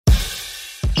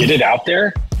get it out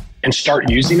there and start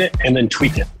using it and then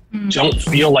tweak it. Don't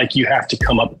feel like you have to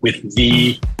come up with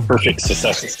the perfect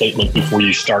success statement before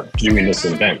you start doing this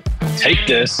event. Take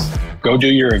this, go do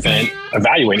your event,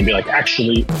 evaluate and be like,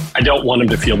 actually, I don't want them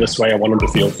to feel this way. I want them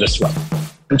to feel this way.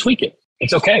 And tweak it.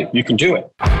 It's okay. You can do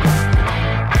it.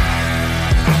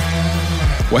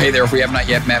 Well, hey there. If we have not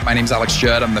yet met, my name is Alex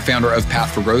Judd. I'm the founder of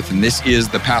Path for Growth, and this is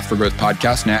the Path for Growth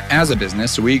podcast. Now, as a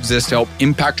business, we exist to help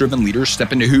impact-driven leaders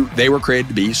step into who they were created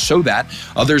to be so that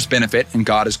others benefit and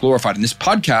God is glorified. And this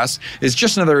podcast is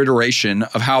just another iteration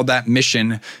of how that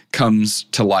mission comes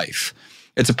to life.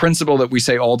 It's a principle that we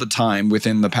say all the time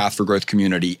within the Path for Growth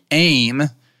community. AIM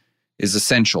is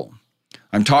essential.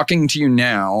 I'm talking to you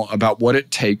now about what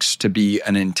it takes to be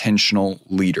an intentional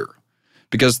leader.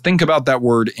 Because think about that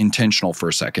word intentional for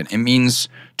a second. It means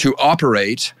to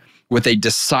operate with a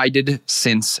decided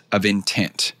sense of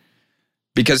intent.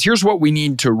 Because here's what we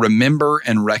need to remember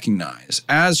and recognize.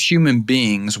 As human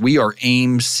beings, we are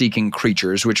aim-seeking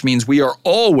creatures, which means we are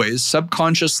always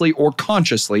subconsciously or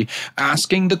consciously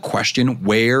asking the question,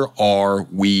 where are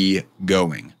we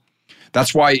going?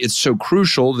 That's why it's so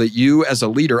crucial that you as a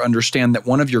leader understand that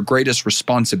one of your greatest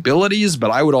responsibilities,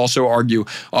 but I would also argue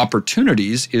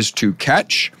opportunities, is to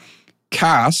catch,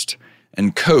 cast,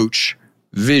 and coach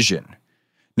vision.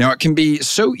 Now, it can be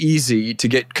so easy to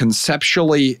get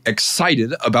conceptually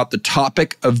excited about the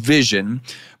topic of vision,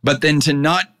 but then to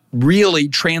not really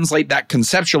translate that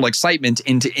conceptual excitement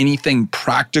into anything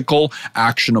practical,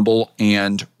 actionable,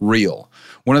 and real.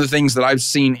 One of the things that I've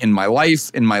seen in my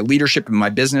life, in my leadership, in my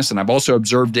business, and I've also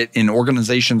observed it in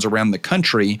organizations around the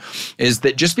country, is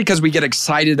that just because we get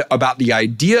excited about the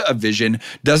idea of vision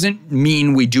doesn't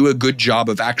mean we do a good job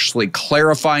of actually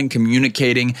clarifying,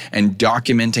 communicating, and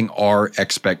documenting our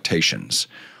expectations.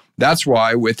 That's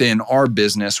why within our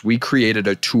business, we created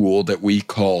a tool that we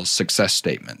call success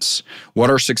statements. What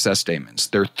are success statements?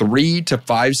 They're 3 to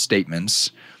 5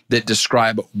 statements that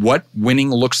describe what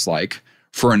winning looks like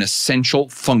for an essential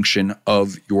function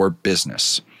of your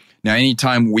business. Now,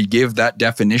 anytime we give that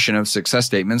definition of success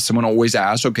statements, someone always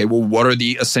asks, okay, well, what are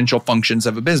the essential functions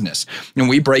of a business? And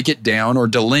we break it down or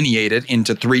delineate it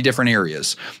into 3 different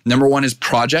areas. Number 1 is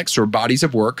projects or bodies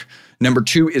of work. Number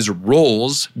 2 is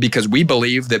roles, because we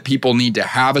believe that people need to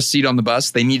have a seat on the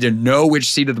bus. They need to know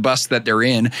which seat of the bus that they're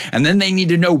in. And then they need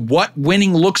to know what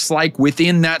winning looks like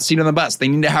within that seat on the bus. They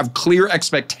need to have clear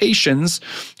expectations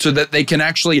so that they can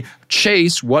actually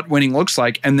chase what winning looks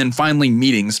like. And then finally,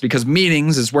 meetings, because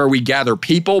meetings is where we gather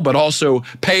people, but also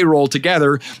payroll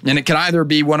together. And it can either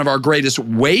be one of our greatest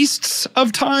wastes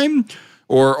of time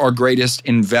or our greatest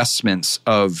investments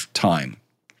of time.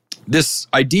 This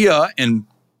idea and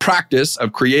practice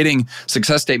of creating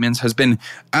success statements has been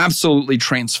absolutely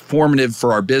transformative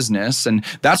for our business. And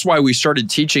that's why we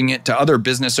started teaching it to other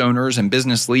business owners and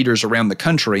business leaders around the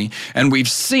country. And we've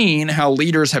seen how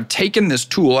leaders have taken this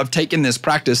tool, have taken this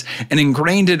practice and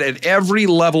ingrained it at every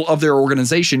level of their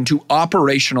organization to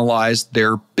operationalize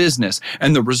their business.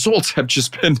 And the results have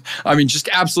just been, just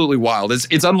absolutely wild.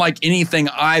 It's unlike anything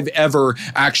I've ever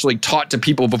actually taught to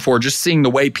people before, just seeing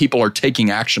the way people are taking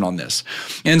action on this.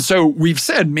 And so we've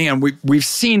said, man, we've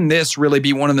seen this really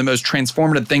be one of the most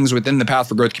transformative things within the Path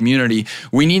for Growth community.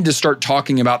 We need to start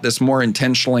talking about this more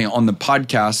intentionally on the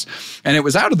podcast. And it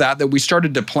was out of that we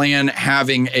started to plan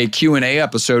having a Q&A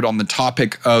episode on the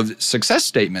topic of success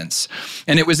statements.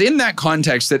 And it was in that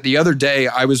context that the other day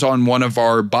I was on one of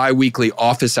our bi-weekly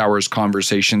office hours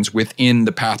conversations within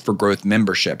the Path for Growth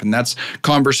membership. And that's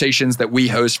conversations that we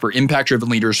host for impact-driven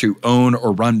leaders who own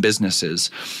or run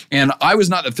businesses. And I was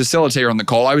not the facilitator on the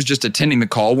call. I was just attending the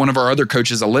call. One of our other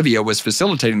coaches, Olivia, was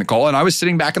facilitating the call, and I was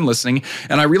sitting back and listening,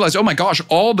 and I realized, oh my gosh,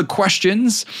 all the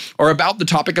questions are about the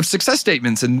topic of success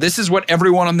statements, and this is what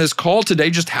everyone on this call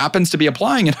today just happens to be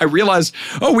applying. And I realized,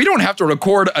 we don't have to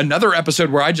record another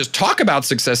episode where I just talk about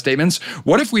success statements.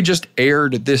 What if we just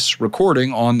aired this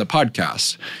recording on the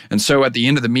podcast? And so at the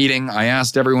end of the meeting, I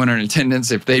asked everyone in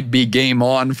attendance if they'd be game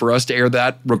on for us to air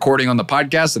that recording on the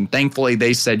podcast, and thankfully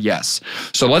they said yes.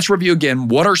 So let's review again.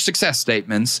 What are success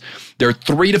statements? They're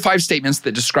 3 to 5 statements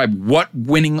that describe what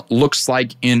winning looks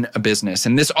like in a business.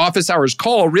 And this office hours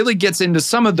call really gets into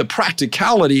some of the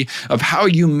practicality of how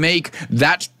you make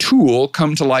that tool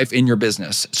come to life in your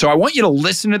business. So I want you to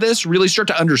listen to this, really start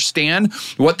to understand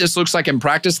what this looks like in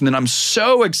practice. And then I'm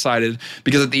so excited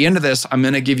because at the end of this, I'm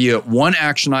going to give you one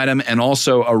action item and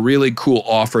also a really cool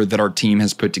offer that our team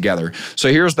has put together. So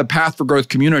here's the Path for Growth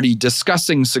community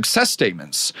discussing success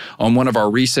statements on one of our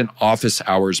recent office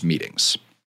hours meetings.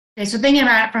 Okay, so thinking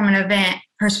about it from an event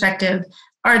perspective,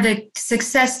 are the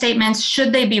success statements,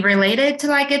 should they be related to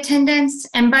like attendance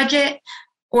and budget?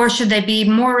 or should they be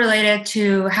more related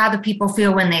to how the people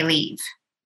feel when they leave?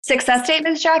 Success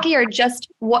statements, Jackie, are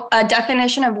just a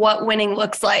definition of what winning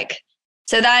looks like.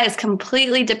 So that is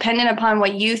completely dependent upon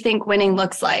what you think winning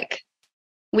looks like.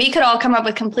 We could all come up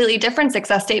with completely different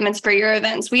success statements for your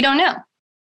events. We don't know.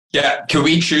 Yeah. Could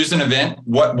we choose an event?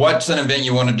 What's an event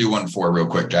you want to do one for real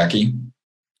quick, Jackie?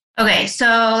 Okay. So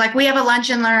like we have a lunch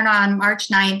and learn on March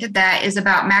 9th that is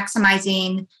about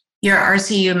maximizing your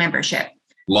RCU membership.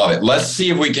 Love it. Let's see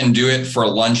if we can do it for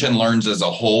lunch and learns as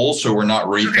a whole, so we're not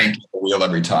rethinking the wheel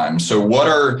every time. So what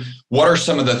are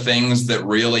some of the things that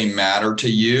really matter to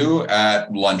you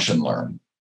at lunch and learn?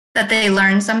 That they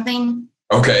learn something.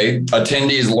 Okay,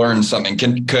 attendees learn something.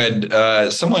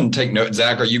 Could someone take note?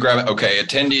 Zach, are you grabbing? Okay,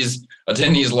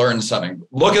 attendees learn something.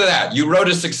 Look at that. You wrote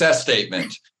a success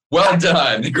statement. Well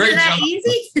done. Great job.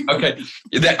 Easy? Okay.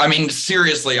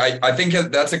 Seriously, I think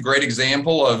that's a great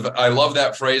example of, I love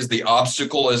that phrase, the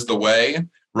obstacle is the way,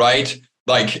 right?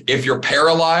 Like if you're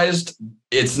paralyzed,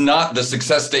 it's not the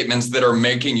success statements that are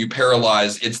making you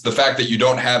paralyzed. It's the fact that you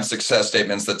don't have success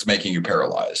statements that's making you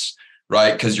paralyzed,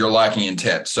 right? Because you're lacking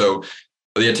intent. So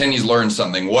the attendees learn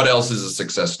something. What else is a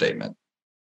success statement?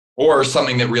 Or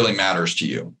something that really matters to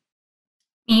you?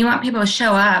 You want people to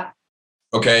show up.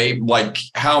 Okay, like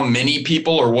how many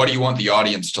people, or what do you want the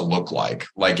audience to look like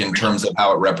in terms of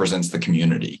how it represents the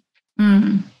community?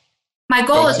 Mm-hmm. My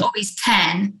goal is always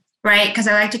 10, right? Because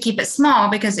I like to keep it small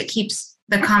because it keeps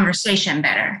the conversation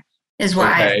better, is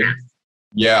why.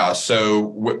 Yeah, so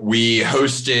we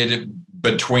hosted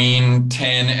between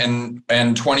 10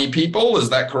 and 20 people, is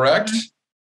that correct?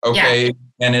 Mm-hmm. Okay, yeah.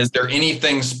 And is there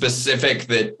anything specific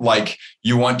that like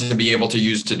you want to be able to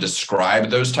use to describe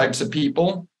those types of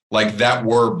people? Like that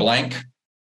word blank?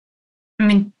 I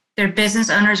mean, they're business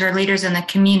owners or leaders in the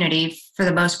community for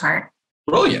the most part.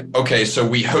 Brilliant. Okay, so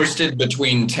we hosted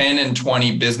between 10 and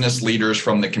 20 business leaders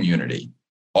from the community.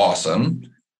 Awesome.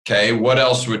 Okay, what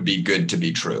else would be good to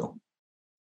be true?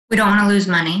 We don't want to lose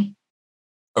money.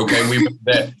 Okay,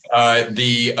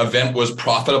 the event was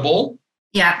profitable.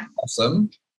 Yeah. Awesome.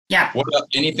 Yeah. What about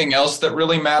anything else that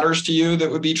really matters to you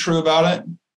that would be true about it?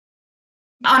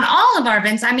 On all of our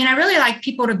events, I mean, I really like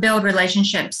people to build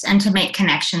relationships and to make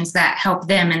connections that help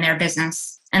them in their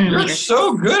business and You're leadership.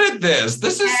 So good at this.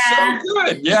 This is so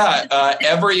good. Yeah.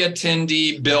 Every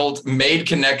attendee made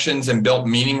connections and built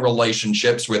meaning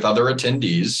relationships with other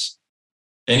attendees.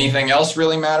 Anything else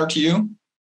really matter to you?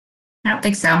 I don't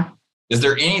think so. Is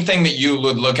there anything that you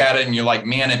would look at it and you're like,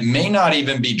 man, it may not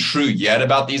even be true yet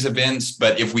about these events,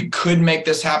 but if we could make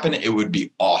this happen, it would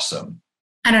be awesome?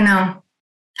 I don't know.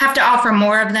 Have to offer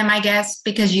more of them, I guess,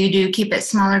 because you do keep it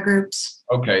smaller groups.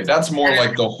 Okay, that's more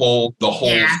like the whole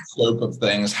scope of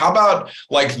things. How about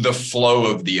like the flow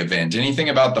of the event? Anything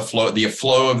about the flow? The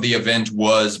flow of the event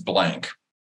was blank,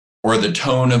 or the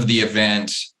tone of the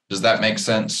event. Does that make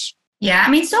sense? Yeah,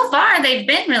 I mean, so far they've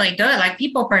been really good. Like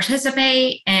people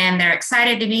participate and they're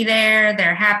excited to be there.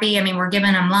 They're happy. I mean, we're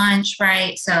giving them lunch,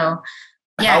 right? So.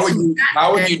 Yes.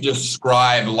 How would you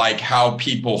describe like how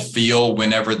people feel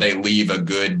whenever they leave a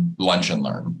good lunch and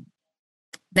learn?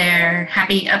 They're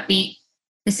happy, upbeat.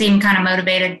 They seem kind of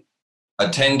motivated.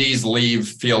 Attendees leave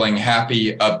feeling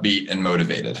happy, upbeat, and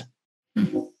motivated.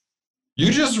 Mm-hmm. You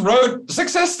just wrote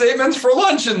success statements for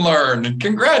lunch and learn.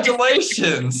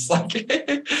 Congratulations.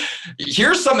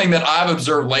 Here's something that I've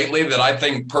observed lately that I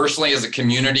think personally as a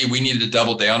community, we need to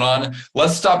double down on.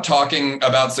 Let's stop talking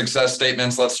about success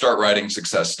statements. Let's start writing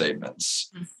success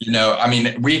statements.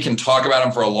 We can talk about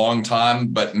them for a long time,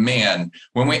 but man,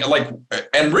 when we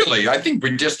and really, I think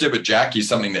we just did with Jackie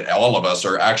something that all of us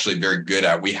are actually very good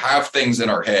at. We have things in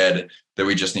our head that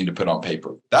we just need to put on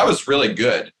paper. That was really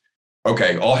good.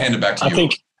 Okay, I'll hand it back to you.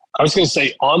 I was going to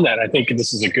say on that, I think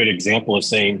this is a good example of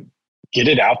saying, get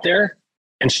it out there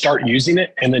and start using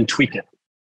it and then tweak it.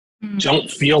 Mm-hmm. Don't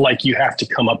feel like you have to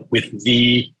come up with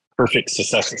the perfect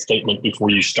success statement before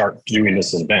you start doing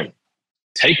this event.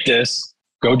 Take this,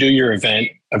 go do your event,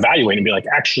 evaluate and be like,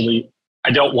 actually, I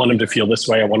don't want them to feel this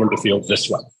way. I want them to feel this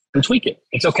way, and tweak it.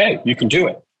 It's okay. You can do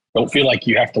it. Don't feel like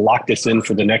you have to lock this in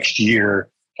for the next year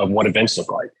of what events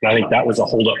look like. And I think that was a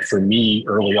holdup for me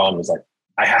early on, was like,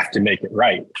 I have to make it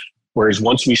right. Whereas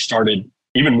once we started,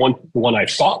 even the one I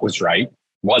thought was right,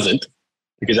 wasn't,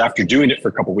 because after doing it for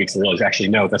a couple of weeks, I realized actually,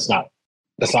 no, that's not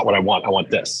what I want. I want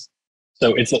this.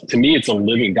 So to me, it's a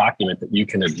living document that you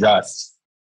can adjust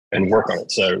and work on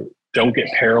it. So don't get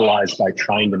paralyzed by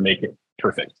trying to make it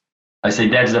perfect. I say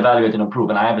that's evaluate and improve.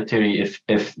 And I have a theory,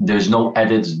 if there's no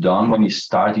edits done when you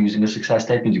start using a success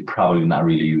statement, you're probably not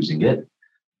really using it.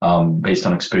 Based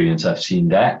on experience, I've seen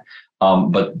that.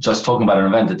 But just talking about an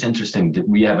event, it's interesting that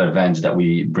we have events that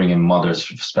we bring in mothers,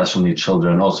 special needs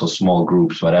children, also small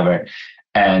groups, whatever.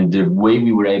 And the way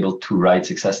we were able to write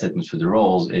success statements for the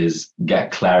roles is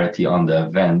get clarity on the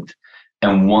event.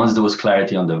 And once there was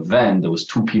clarity on the event, there was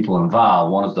two people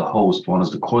involved. One is the host, one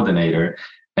is the coordinator.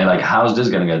 And like, how's this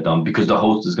going to get done? Because the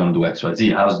host is going to do X, Y, Z.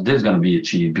 How's this going to be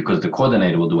achieved? Because the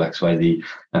coordinator will do X, Y, Z.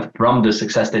 And from the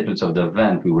success statements of the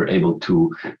event, we were able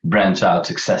to branch out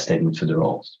success statements for the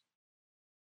roles.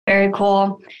 Very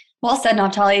cool. Well said,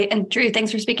 Naftali. And Drew,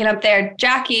 thanks for speaking up there.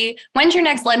 Jackie, when's your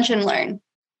next Lunch and Learn?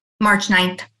 March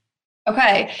 9th.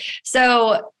 Okay.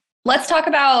 So let's talk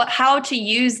about how to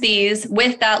use these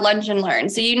with that Lunch and Learn.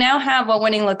 So you now have what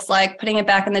winning looks like, putting it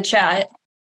back in the chat.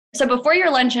 So before your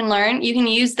Lunch and Learn, you can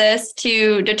use this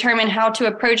to determine how to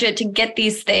approach it to get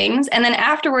these things. And then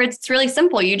afterwards, it's really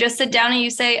simple. You just sit down and you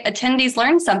say, attendees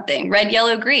learn something, red,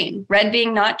 yellow, green, red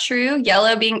being not true,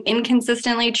 yellow being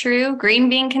inconsistently true, green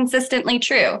being consistently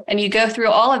true. And you go through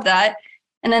all of that.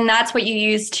 And then that's what you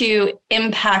use to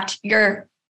impact your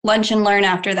Lunch and Learn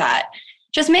after that.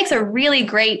 Just makes a really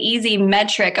great, easy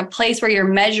metric, a place where you're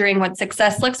measuring what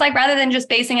success looks like rather than just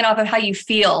basing it off of how you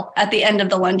feel at the end of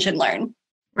the Lunch and Learn.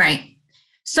 Right.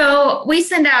 So we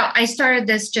send out, I started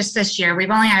this just this year. We've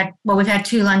had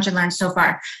 2 Lunch and Learns so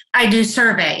far. I do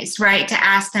surveys, right, to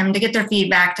ask them to get their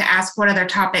feedback, to ask what other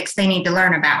topics they need to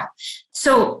learn about.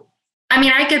 So, I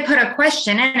mean, I could put a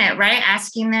question in it, right?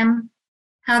 Asking them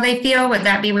how they feel. Would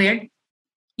that be weird?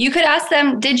 You could ask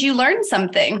them, did you learn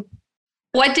something?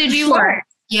 What did you learn?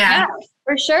 Yeah,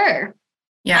 for sure.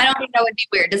 Yeah. I don't think that would be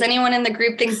weird. Does anyone in the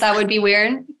group think that would be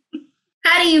weird?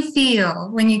 How do you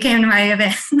feel when you came to my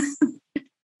event?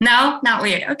 No, not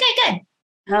weird. Okay, good.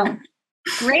 Oh,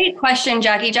 great question,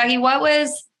 Jackie. Jackie, what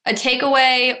was a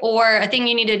takeaway or a thing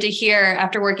you needed to hear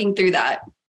after working through that?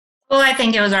 Well, I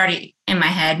think it was already in my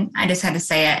head. I just had to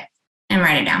say it and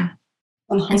write it down.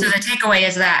 And so the takeaway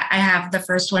is that I have the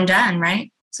first one done,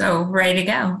 right? So ready to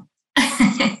go.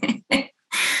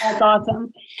 That's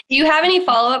awesome. Do you have any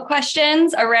follow-up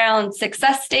questions around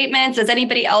success statements? Does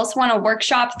anybody else want to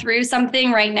workshop through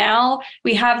something right now?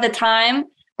 We have the time,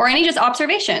 or any just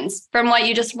observations from what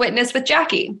you just witnessed with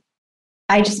Jackie?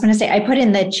 I just want to say, I put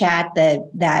in the chat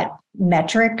that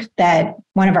metric that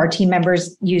one of our team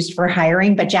members used for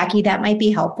hiring, but Jackie, that might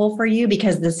be helpful for you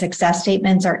because the success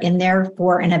statements are in there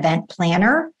for an event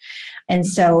planner. And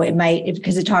so it might,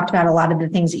 because it talked about a lot of the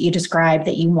things that you described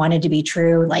that you wanted to be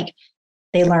true, like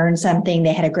they learned something,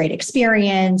 they had a great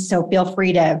experience. So feel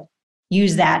free to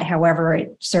use that however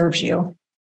it serves you.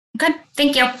 Good.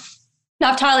 Thank you.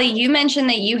 Naftali, you mentioned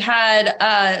that you had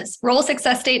role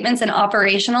success statements and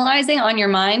operationalizing on your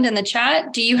mind in the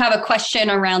chat. Do you have a question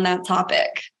around that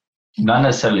topic? Not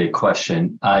necessarily a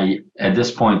question. At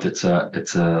this point, it's not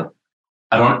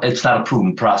a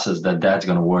proven process that's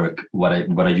going to work. What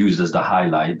I used as the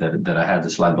highlight that I had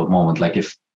this light bulb moment. Like,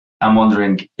 if I'm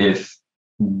wondering if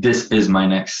this is my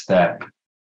next step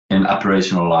in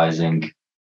operationalizing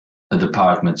a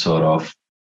department, sort of,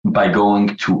 by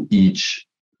going to each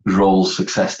role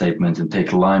success statement and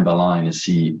take line by line and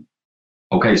see,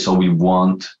 okay, so we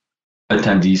want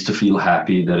attendees to feel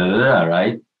happy,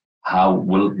 right? How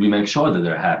will we make sure that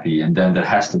they're happy? And then there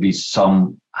has to be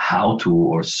some how to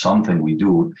or something we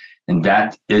do. And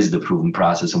that is the proven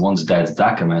process. And once that's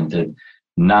documented,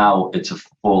 now it's a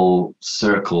full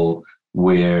circle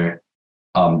where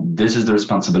this is the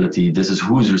responsibility, this is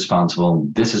who's responsible,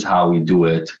 this is how we do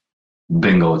it.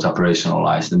 Bingo, it's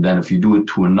operationalized. And then if you do it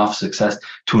to enough success,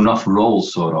 to enough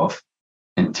roles, sort of,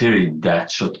 in theory, that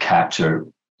should capture,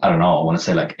 I don't know, I want to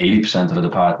say like 80% of the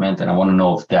department. And I want to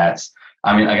know if that's,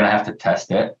 I mean, I'm going to have to test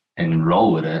it and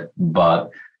roll with it,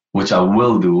 but which I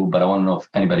will do. But I want to know if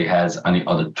anybody has any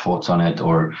other thoughts on it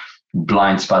or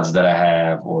blind spots that I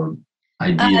have or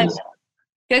ideas.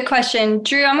 Good question.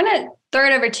 Drew, I'm going to throw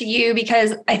it over to you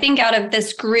because I think out of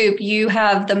this group, you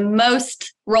have the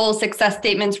most role success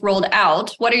statements rolled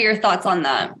out. What are your thoughts on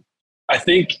that? Yes,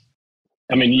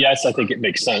 I think it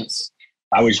makes sense.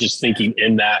 I was just thinking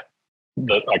in that,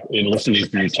 in listening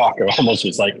to you talk, it almost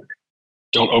was like,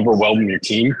 don't overwhelm your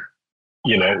team.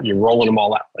 You know, you're rolling them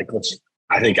all out.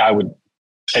 I think I would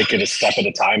take it a step at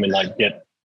a time and get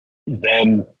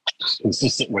them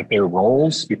consistent with their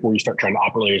roles before you start trying to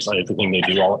operate everything they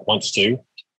do all at once too.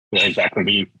 I think that can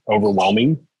be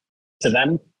overwhelming to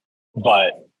them.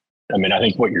 But I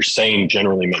think what you're saying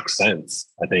generally makes sense.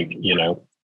 I think,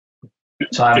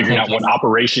 so figuring out what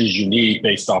operations you need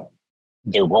based off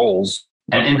their roles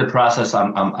And in the process,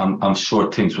 I'm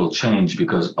sure things will change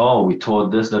because, we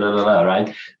taught this,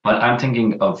 right? But I'm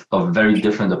thinking of very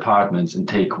different departments and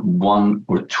take one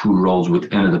or two roles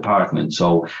within a department.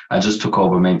 So I just took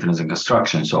over maintenance and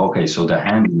construction. So, so the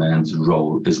handyman's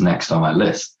role is next on my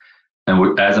list.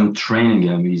 And as I'm training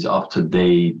him, he's up to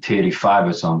day 35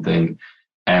 or something.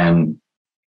 And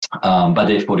by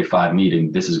day 45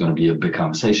 meeting, this is going to be a big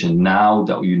conversation. Now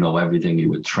that you know everything, you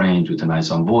were trained with a nice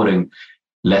onboarding,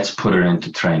 let's put it into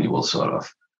trainable sort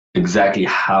of exactly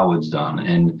how it's done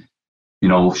and,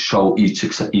 show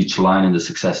each line in the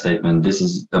success statement. This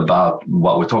is about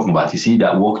what we're talking about. You see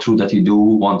that walkthrough that you do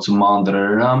once a month,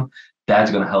 that's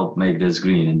going to help make this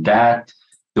green. And that,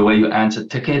 the way you answer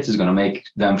tickets is going to make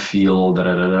them feel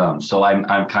So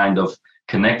I'm kind of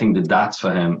connecting the dots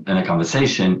for him in a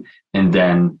conversation. And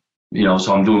then,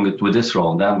 so I'm doing it with this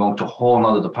role. And then I'm going to a whole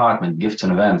other department, gifts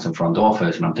and events and front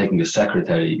office, and I'm taking the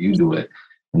secretary, you do it.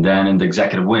 And then in the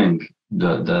executive wing,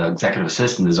 the executive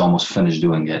assistant is almost finished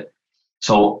doing it.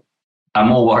 So I'm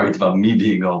more worried about me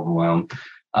being overwhelmed.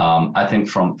 I think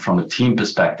from a team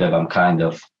perspective, I'm kind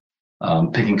of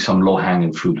picking some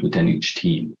low-hanging fruit within each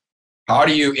team. How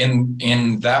do you,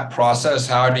 in that process,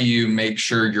 how do you make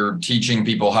sure you're teaching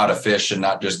people how to fish and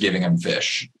not just giving them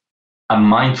fish? I'm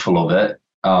mindful of it,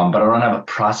 but I don't have a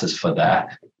process for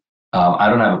that. I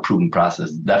don't have a proven process,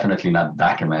 definitely not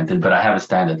documented, but I have a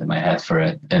standard in my head for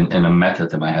it and a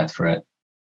method in my head for it.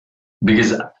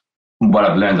 Because what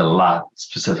I've learned a lot,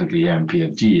 specifically here in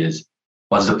PFG, is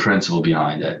what's the principle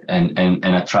behind it? And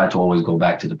I try to always go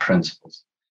back to the principles.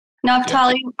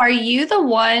 Naftali, are you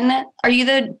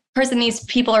the person these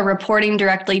people are reporting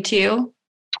directly to?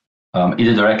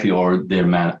 Either directly or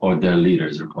their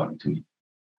leaders reporting to me.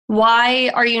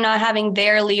 Why are you not having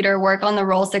their leader work on the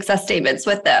role success statements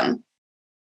with them?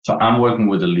 So I'm working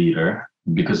with the leader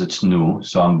because it's new.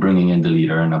 So I'm bringing in the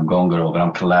leader and I'm going over,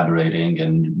 I'm collaborating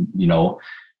and,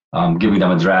 giving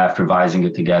them a draft, revising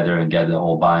it together and get the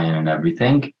whole buy-in and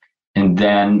everything. And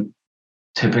then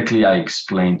typically I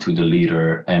explain to the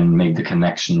leader and make the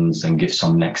connections and give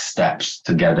some next steps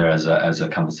together as a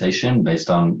conversation based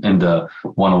on in the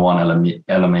one-on-one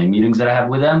LMA meetings that I have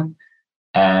with them.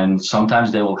 And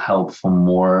sometimes they will help for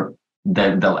more,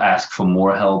 they'll ask for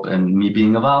more help and me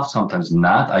being involved, sometimes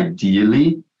not,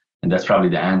 ideally. And that's probably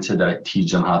the answer, that I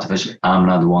teach them how to fish. I'm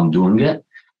not the one doing it.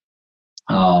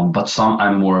 But some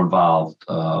I'm more involved.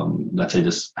 Let's say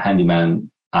this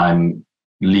handyman, I'm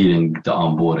leading the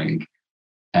onboarding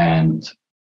and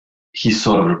he's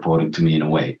sort of reporting to me in a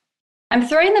way. I'm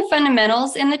throwing the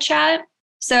fundamentals in the chat.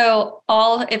 So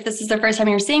if this is the first time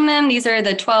you're seeing them, these are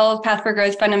the 12 Path for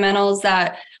Growth fundamentals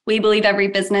that we believe every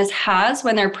business has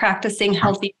when they're practicing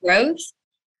healthy growth.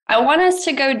 I want us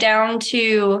to go down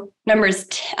to numbers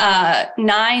 9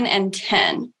 and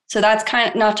 10. So that's kind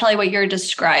of Naftali, what you're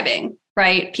describing,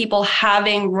 right? People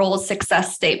having role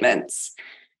success statements.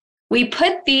 We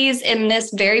put these in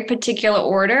this very particular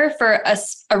order for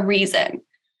a reason.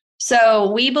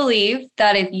 So we believe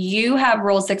that if you have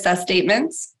role success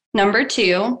statements, number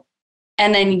 2,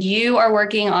 and then you are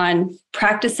working on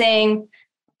practicing,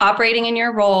 operating in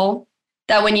your role,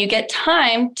 that when you get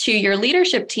time to your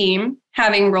leadership team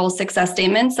having role success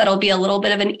statements, that'll be a little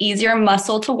bit of an easier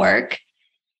muscle to work.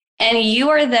 And you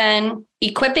are then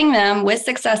equipping them with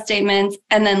success statements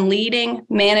and then leading,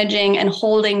 managing, and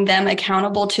holding them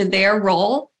accountable to their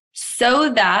role so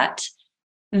that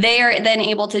they are then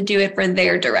able to do it for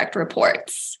their direct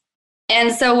reports.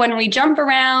 And so when we jump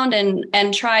around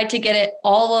and try to get it,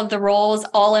 all of the roles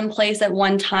all in place at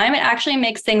one time, it actually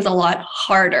makes things a lot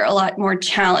harder, a lot more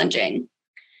challenging.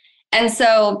 And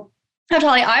so,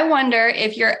 Naftali, I wonder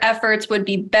if your efforts would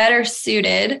be better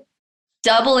suited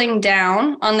doubling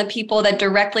down on the people that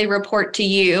directly report to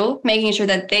you, making sure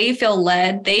that they feel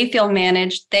led, they feel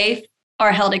managed, they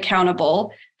are held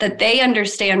accountable, that they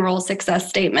understand role success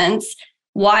statements,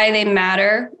 why they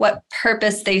matter, what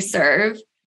purpose they serve,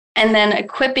 and then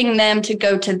equipping them to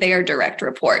go to their direct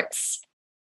reports.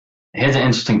 Here's an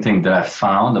interesting thing that I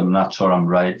found. I'm not sure I'm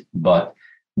right, but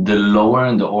the lower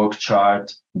in the org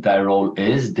chart that role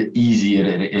is, the easier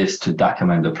it is to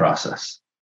document the process.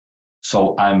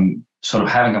 So I'm sort of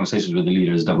having conversations with the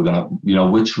leaders that we're going to,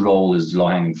 which role is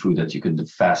low-hanging fruit that you could the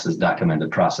fastest document the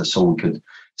process so we could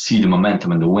see the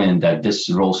momentum and the win that this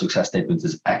role success statement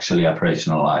is actually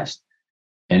operationalized.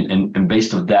 And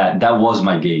based on that was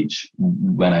my gauge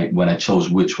when I chose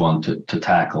which one to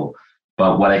tackle.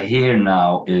 But what I hear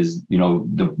now is,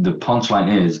 the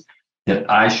punchline is that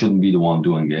I shouldn't be the one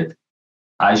doing it.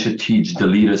 I should teach the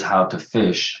leaders how to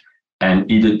fish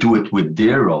and either do it with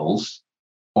their roles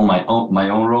or my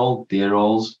own role, their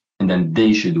roles, and then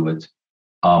they should do it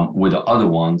with the other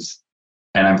ones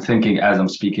And I'm thinking as I'm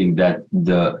speaking that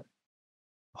the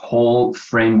whole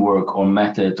framework or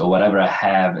method or whatever I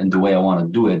have and the way I want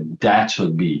to do it, that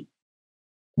should be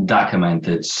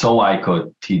documented so I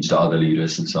could teach the other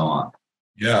leaders and so on.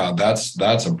 Yeah,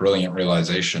 that's a brilliant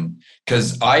realization,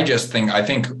 because I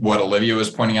think what Olivia was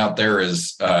pointing out there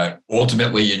is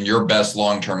ultimately in your best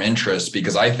long-term interest,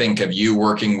 because I think of you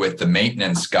working with the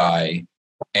maintenance guy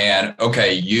and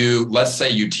okay, let's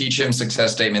say you teach him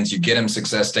success statements, you get him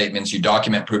success statements, you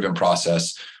document proven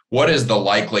process. What is the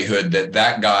likelihood that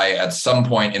that guy at some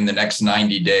point in the next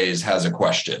 90 days has a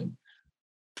question?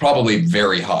 Probably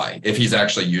very high if he's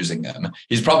actually using them.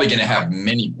 He's probably going to have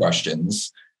many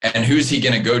questions. And who's he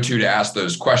going to go to ask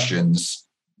those questions?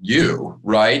 You,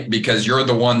 right? Because you're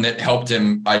the one that helped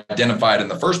him identify it in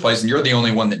the first place, and you're the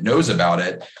only one that knows about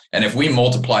it. And if we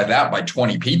multiply that by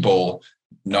 20 people,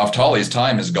 Naftali's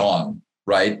time is gone,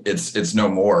 right? It's no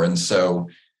more. And so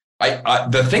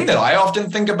the thing that I often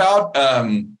think about,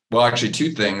 well, actually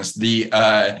two things. It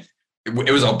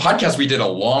was a podcast we did a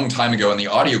long time ago, and the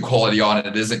audio quality on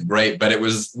it isn't great, but it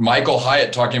was Michael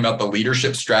Hyatt talking about the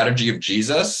leadership strategy of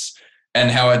Jesus and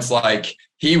how it's like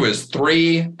he was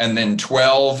 3 and then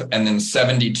 12 and then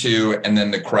 72 and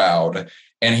then the crowd.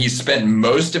 And he spent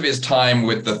most of his time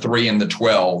with the 3 and the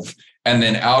 12. And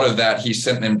then out of that, he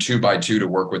sent them 2 by 2 to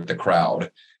work with the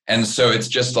crowd. And so it's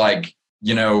just like,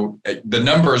 the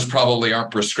numbers probably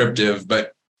aren't prescriptive,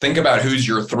 but think about who's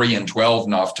your 3 and 12,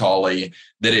 Naftali,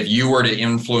 that if you were to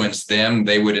influence them,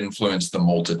 they would influence the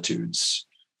multitudes.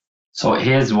 So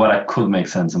here's what I could make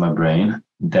sense in my brain,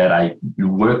 that I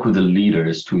work with the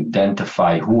leaders to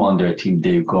identify who on their team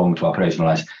they're going to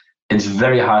operationalize. It's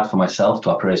very hard for myself to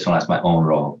operationalize my own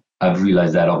role. I've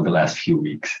realized that over the last few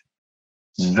weeks.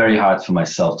 It's very hard for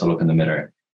myself to look in the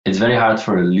mirror. It's very hard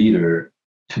for a leader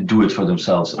to do it for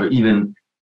themselves, or even,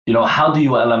 how do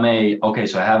you LMA? Okay,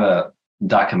 so I have a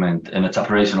document and it's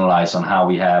operationalized on how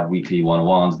we have weekly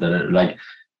one-on-ones that are like,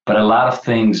 but a lot of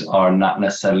things are not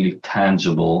necessarily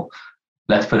tangible.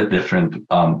 Let's put it different.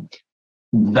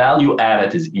 Value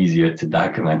added is easier to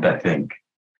document, I think.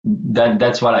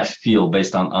 That's what I feel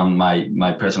based on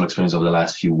my personal experience over the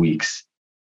last few weeks.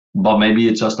 But maybe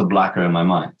it's just a blocker in my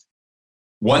mind.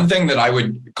 One thing that I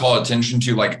would call attention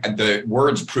to, like the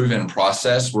words proven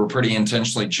process were pretty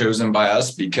intentionally chosen by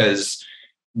us because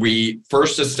we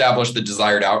first establish the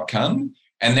desired outcome.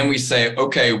 And then we say,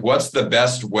 okay, what's the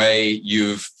best way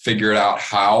you've figured out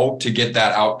how to get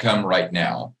that outcome right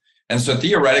now? And so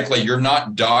theoretically, you're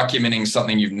not documenting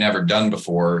something you've never done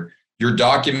before. You're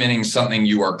documenting something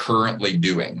you are currently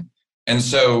doing. And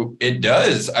so it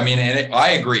does. I mean, I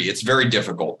agree. It's very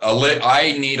difficult.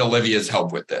 I need Olivia's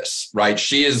help with this, right?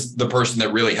 She is the person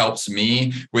that really helps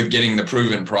me with getting the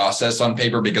proven process on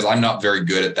paper because I'm not very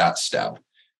good at that step.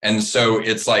 And so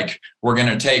it's like, we're going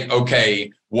to take,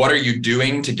 okay, what are you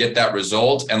doing to get that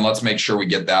result? And let's make sure we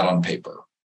get that on paper.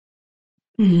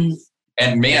 Mm-hmm.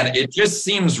 And man, it just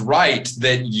seems right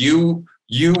that you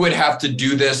would have to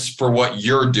do this for what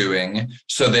you're doing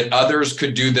so that others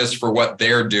could do this for what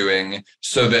they're doing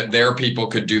so that their people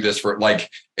could do this for,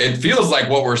 like, it feels like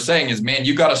what we're saying is, man,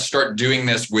 you got to start doing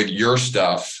this with your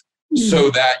stuff so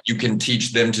that you can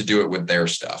teach them to do it with their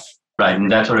stuff. Right.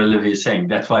 And that's what Olivia is saying.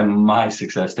 That's why my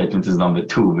success statement is number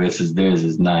 2 versus theirs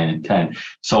is 9 and 10.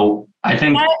 So I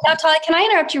think. Naftali, can I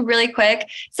interrupt you really quick?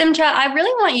 Simcha, I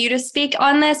really want you to speak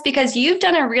on this because you've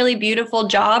done a really beautiful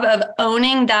job of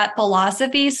owning that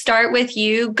philosophy. Start with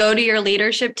you, go to your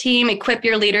leadership team, equip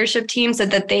your leadership team so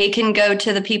that they can go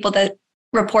to the people that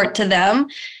report to them.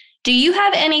 Do you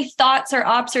have any thoughts or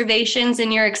observations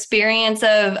in your experience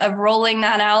of rolling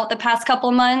that out the past couple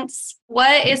of months?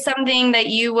 What is something that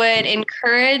you would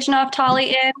encourage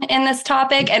Naftali in this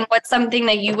topic? And what's something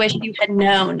that you wish you had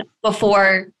known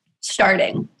before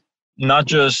starting? Not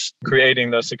just creating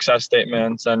the success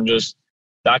statements and just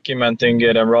documenting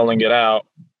it and rolling it out,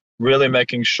 really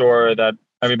making sure that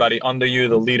everybody under you,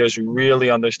 the leaders, really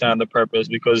understand the purpose,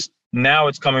 because now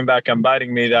it's coming back and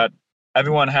biting me that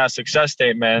everyone has success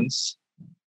statements.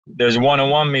 There's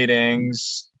one-on-one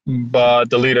meetings, but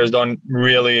the leaders don't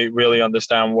really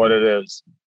understand what it is.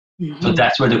 So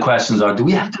that's where the questions are. Do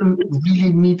we have to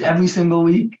really meet every single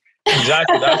week?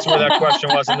 Exactly. That's where that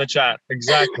question was in the chat.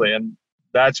 Exactly. And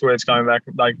that's where it's coming back.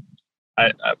 Like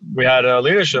we had a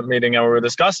leadership meeting and we were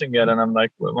discussing it. And I'm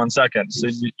like, 1 second. So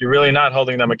you're really not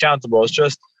holding them accountable. It's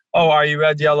just, oh, are you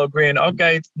red, yellow, green?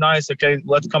 Okay, nice. Okay,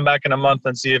 let's come back in a month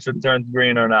and see if it turns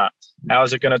green or not. How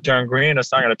is it going to turn green?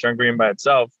 It's not going to turn green by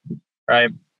itself, right?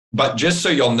 But just so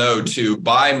you'll know, too,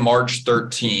 by March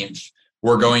 13th,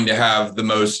 we're going to have the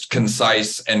most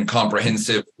concise and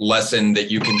comprehensive lesson that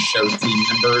you can show team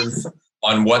members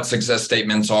on what success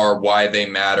statements are, why they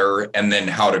matter, and then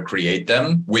how to create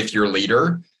them with your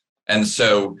leader. And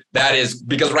so that is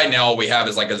because right now all we have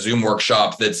is like a Zoom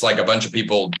workshop that's like a bunch of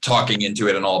people talking into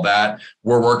it and all that.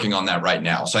 We're working on that right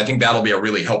now. So I think that'll be a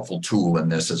really helpful tool in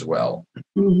this as well.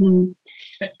 Mm-hmm.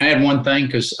 I had one thing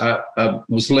because I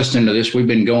was listening to this. We've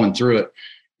been going through it.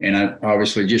 And I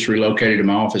obviously just relocated to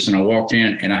my office, and I walked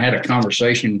in and I had a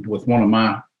conversation with one of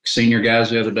my senior guys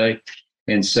the other day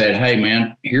and said, hey,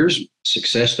 man, here's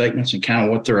success statements and kind of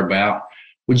what they're about.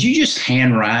 Would you just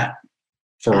handwrite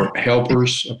for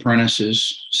helpers,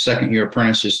 apprentices, second year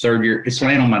apprentices, third year? It's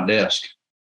laying on my desk.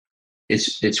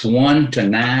 It's 1 to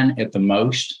 9 at the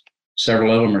most.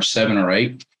 Several of them are 7 or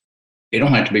 8. It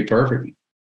don't have to be perfect,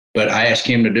 but I asked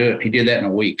him to do it. He did that in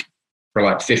a week for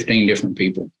like 15 different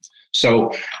people.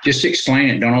 So just explain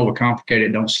it. Don't overcomplicate it.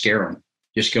 Don't scare them.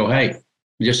 Just go, hey,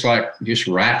 just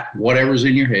write whatever's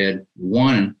in your head,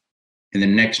 1, and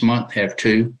then next month have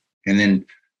 2, and then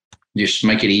just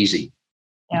make it easy.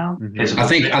 Yeah. I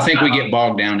think we get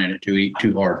bogged down in it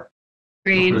too hard.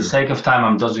 Agreed. For the sake of time,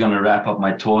 I'm just going to wrap up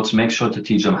my thoughts. Make sure to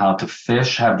teach them how to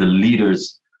fish, have the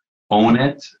leaders own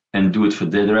it and do it for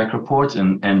their direct reports,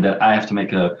 and that I have to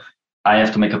make a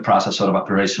process sort of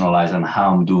operationalize on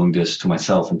how I'm doing this to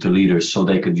myself and to leaders so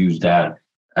they could use that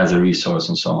as a resource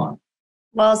and so on.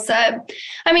 Well said.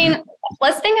 I mean,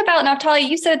 let's think about, Naftali,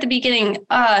 you said at the beginning,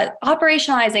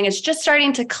 operationalizing is just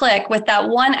starting to click with that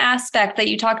one aspect that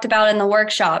you talked about in the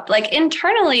workshop. Like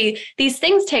internally, these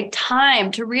things take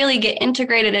time to really get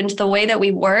integrated into the way that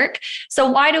we work. So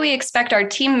why do we expect our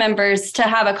team members to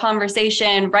have a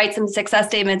conversation, write some success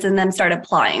statements, and then start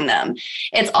applying them?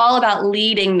 It's all about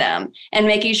leading them and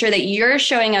making sure that you're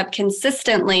showing up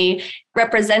consistently,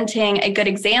 representing a good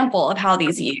example of how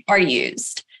these are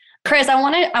used. Chris, I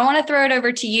want to throw it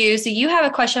over to you. So you have a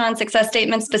question on success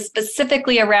statements, but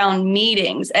specifically around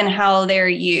meetings and how they're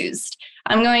used.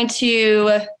 I'm going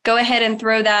to go ahead and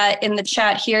throw that in the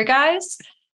chat here, guys.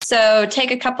 So take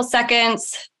a couple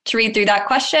seconds to read through that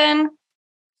question.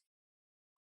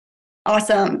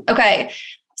 Awesome. Okay.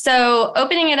 So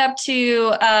opening it up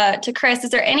to Chris,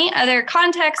 is there any other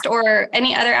context or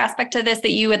any other aspect to this that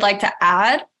you would like to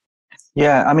add?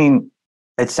 Yeah, I mean,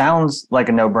 it sounds like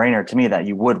a no-brainer to me that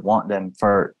you would want them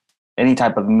for any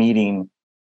type of meeting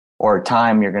or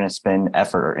time you're going to spend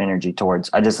effort or energy towards.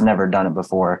 I just never done it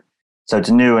before. So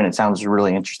it's new and it sounds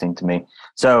really interesting to me.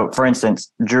 So for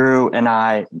instance, Drew and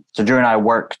I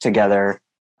work together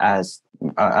as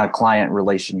a client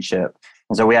relationship.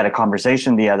 And so we had a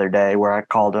conversation the other day where I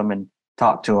called him and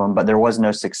talked to him, but there was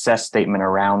no success statement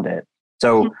around it.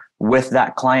 So with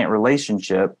that client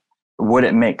relationship, would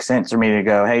it make sense for me to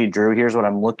go, hey, Drew, here's what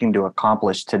I'm looking to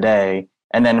accomplish today.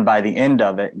 And then by the end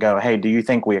of it, go, hey, do you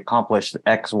think we accomplished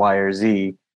X, Y, or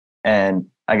Z? And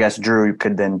I guess Drew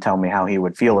could then tell me how he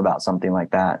would feel about something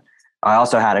like that. I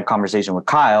also had a conversation with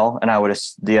Kyle, and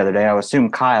the other day, I would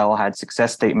assume Kyle had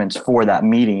success statements for that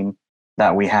meeting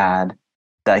that we had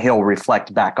that he'll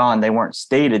reflect back on. They weren't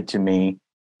stated to me,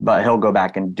 but he'll go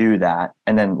back and do that.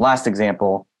 And then last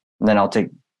example, and then I'll take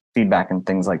feedback and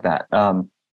things like that.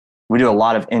 We do a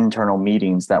lot of internal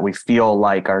meetings that we feel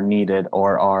like are needed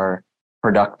or are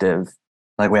productive.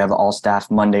 Like we have an all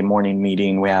staff Monday morning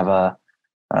meeting. We have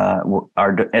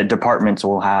our departments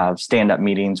will have stand-up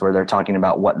meetings where they're talking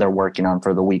about what they're working on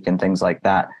for the week and things like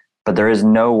that. But there is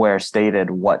nowhere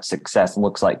stated what success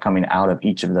looks like coming out of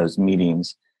each of those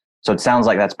meetings. So it sounds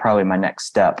like that's probably my next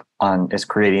step is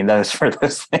creating those for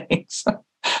those things.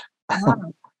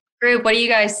 Group, what do you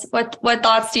guys, what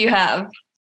thoughts do you have?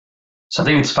 So I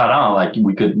think it's spot on. Like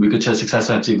we could share success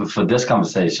stories even for this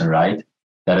conversation, right?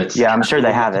 That it's I'm sure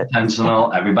they have it.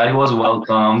 Intentional. Everybody was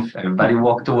welcome. Everybody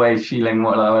walked away feeling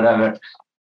whatever.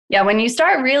 Yeah, when you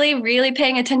start really, really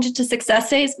paying attention to success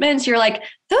statements, you're like,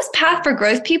 those Path for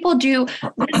Growth people do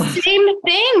the same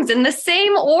things in the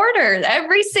same order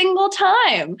every single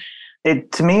time.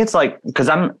 To me, it's like, because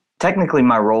I'm technically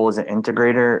my role is an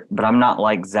integrator, but I'm not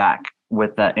like Zach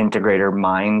with that integrator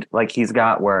mind like he's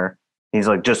got, where he's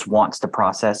like just wants to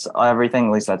process everything.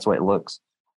 At least that's the way it looks.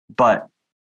 But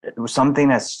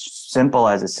something as simple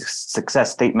as a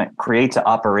success statement creates an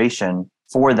operation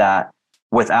for that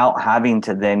without having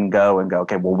to then go,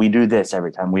 okay, well, we do this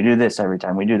every time. We do this every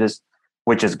time. We do this,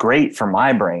 which is great for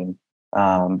my brain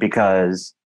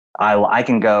because I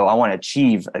can go, I want to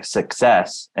achieve a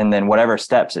success. And then whatever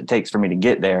steps it takes for me to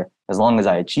get there, as long as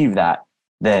I achieve that,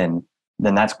 then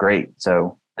that's great.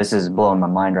 So this is blowing my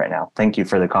mind right now. Thank you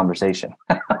for the conversation.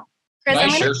 Chris, Can I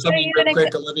share something real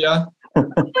quick, Olivia? I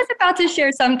was about to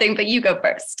share something, but you go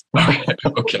first.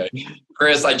 Okay.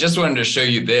 Chris, I just wanted to show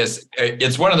you this.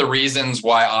 It's one of the reasons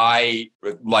why I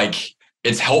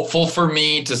it's helpful for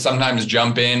me to sometimes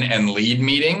jump in and lead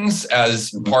meetings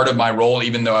as part of my role,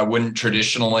 even though I wouldn't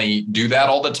traditionally do that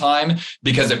all the time,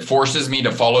 because it forces me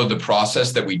to follow the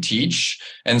process that we teach.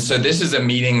 And so this is a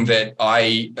meeting that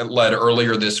I led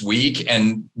earlier this week,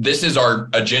 and this is our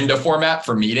agenda format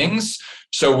for meetings.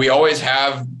 So we always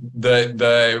have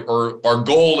our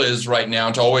goal is right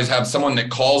now to always have someone that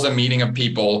calls a meeting of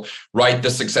people, write the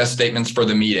success statements for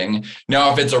the meeting.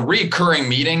 Now, if it's a recurring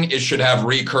meeting, it should have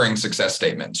recurring success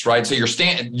statements, right? So you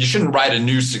shouldn't write a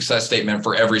new success statement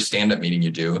for every stand-up meeting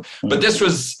you do. But this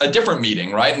was a different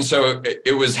meeting, right? And so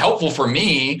it was helpful for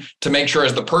me to make sure,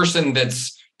 as the person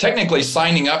that's technically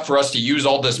signing up for us to use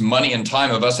all this money and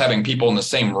time of us having people in the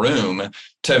same room,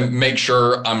 to make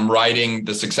sure I'm writing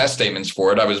the success statements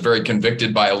for it. I was very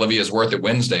convicted by Olivia's Worth It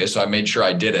Wednesday, so I made sure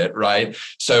I did it, right?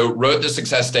 So wrote the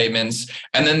success statements.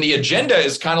 And then the agenda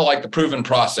is kind of like the proven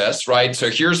process, right?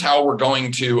 So here's how we're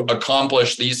going to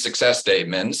accomplish these success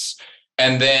statements.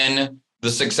 And then the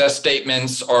success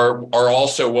statements are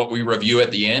also what we review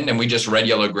at the end, and we just red,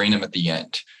 yellow, green them at the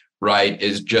end, right?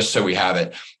 Is just so we have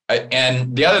it.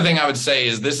 And the other thing I would say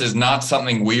is this is not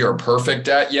something we are perfect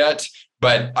at yet.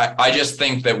 But I just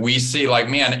think that we see, like,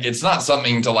 man, it's not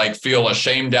something to like feel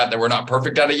ashamed at that we're not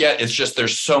perfect at it yet. It's just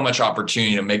there's so much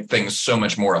opportunity to make things so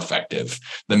much more effective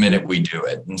the minute we do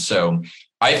it. And so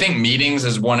I think meetings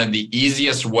is one of the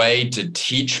easiest way to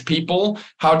teach people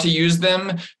how to use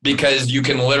them, because you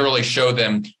can literally show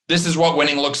them, this is what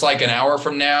winning looks like an hour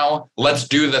from now. Let's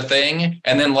do the thing.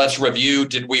 And then let's review,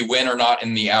 did we win or not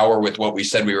in the hour with what we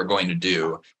said we were going to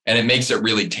do? And it makes it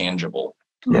really tangible.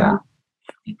 Yeah.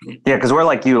 Yeah, because we're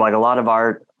like you, like a lot of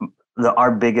our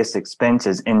biggest expense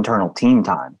is internal team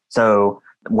time. So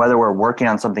whether we're working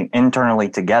on something internally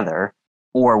together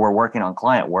or we're working on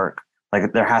client work,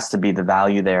 like there has to be the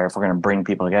value there if we're going to bring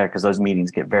people together, because those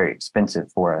meetings get very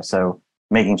expensive for us. So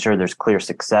making sure there's clear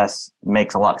success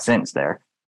makes a lot of sense there.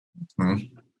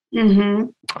 Mm-hmm.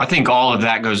 I think all of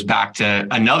that goes back to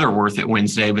another Worth It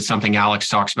Wednesday, but something Alex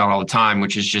talks about all the time,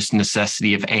 which is just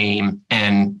necessity of aim.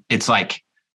 And it's like,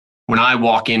 when I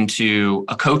walk into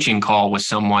a coaching call with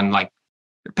someone, like,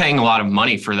 they're paying a lot of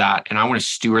money for that, and I want to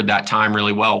steward that time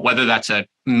really well, whether that's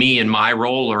me in my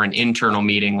role or an internal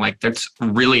meeting. Like, that's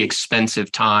really expensive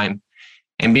time,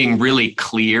 and being really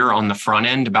clear on the front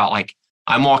end about, like,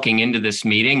 I'm walking into this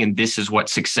meeting and this is what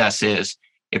success is.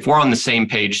 If we're on the same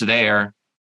page there,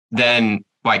 then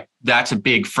like that's a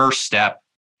big first step.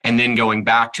 And then going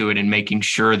back to it and making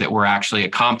sure that we're actually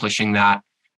accomplishing that,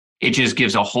 it just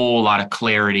gives a whole lot of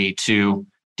clarity to,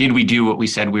 did we do what we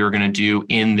said we were going to do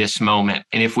in this moment?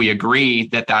 And if we agree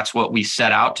that that's what we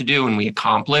set out to do and we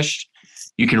accomplished,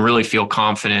 you can really feel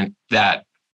confident that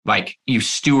like you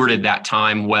stewarded that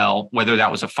time well, whether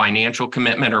that was a financial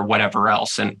commitment or whatever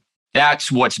else. And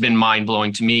that's what's been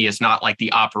mind-blowing to me, is not like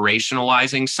the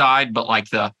operationalizing side, but like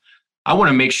I want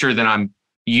to make sure that I'm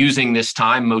using this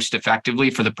time most effectively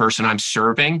for the person I'm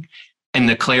serving. And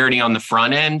the clarity on the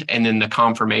front end and then the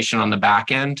confirmation on the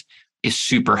back end is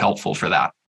super helpful for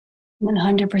that.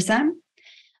 100%.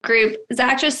 Group,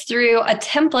 Zach just threw a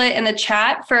template in the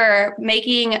chat for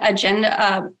making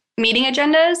meeting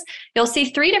agendas. You'll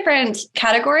see 3 different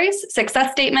categories: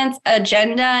 success statements,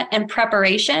 agenda, and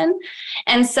preparation.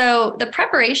 And so the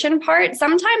preparation part,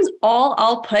 sometimes all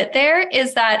I'll put there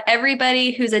is that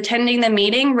everybody who's attending the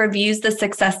meeting reviews the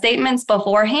success statements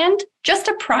beforehand, just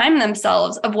to prime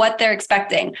themselves of what they're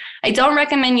expecting. I don't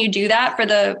recommend you do that for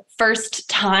the first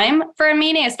time for a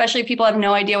meeting, especially if people have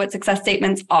no idea what success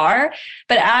statements are.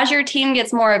 But as your team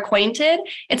gets more acquainted,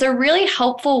 it's a really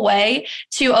helpful way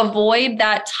to avoid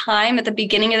that time at the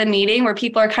beginning of the meeting where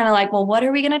people are kind of like, well, what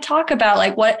are we going to talk about?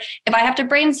 Like, what if I have to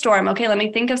brainstorm? Okay, let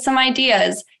me think of some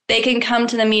ideas. They can come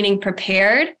to the meeting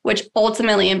prepared, which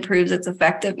ultimately improves its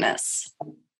effectiveness.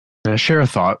 Can I share a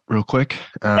thought real quick?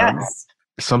 Yes.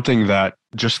 Something that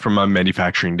just from my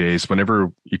manufacturing days,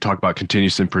 whenever you talk about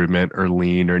continuous improvement or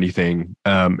lean or anything,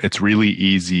 it's really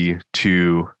easy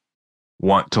to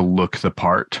want to look the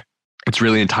part. It's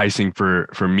really enticing for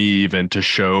me even to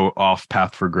show off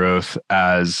Path for Growth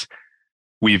as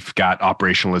we've got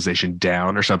operationalization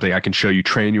down or something. I can show you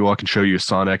Trainual, I can show you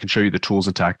Asana, I can show you the tools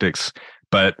and tactics.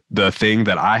 But the thing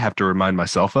that I have to remind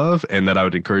myself of, and that I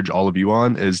would encourage all of you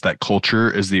on, is that culture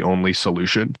is the only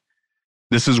solution.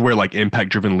 This is where like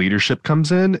impact-driven leadership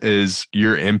comes in, is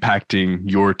you're impacting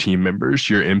your team members.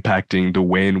 You're impacting the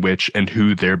way in which and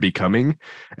who they're becoming.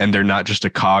 And they're not just a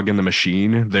cog in the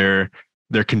machine. They're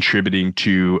contributing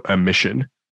to a mission,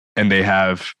 and they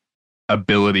have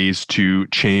abilities to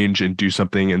change and do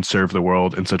something and serve the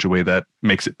world in such a way that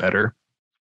makes it better.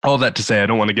 All that to say, I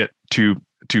don't want to get too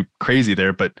crazy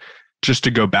there, but just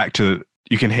to go back to,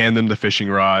 you can hand them the fishing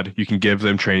rod, you can give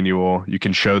them Trainual, you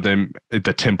can show them the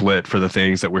template for the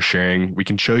things that we're sharing. We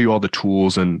can show you all the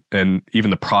tools and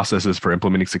even the processes for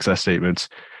implementing success statements.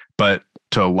 But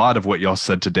to a lot of what y'all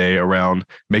said today around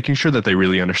making sure that they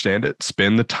really understand it,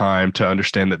 spend the time to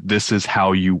understand that this is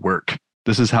how you work.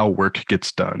 This is how work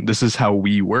gets done. This is how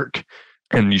we work.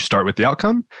 And you start with the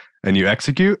outcome and you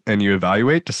execute and you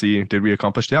evaluate to see, did we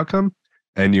accomplish the outcome?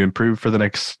 And you improve for the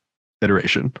next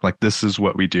iteration. Like, this is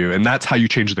what we do. And that's how you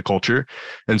change the culture.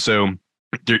 And so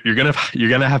you're going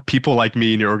to have people like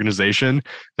me in your organization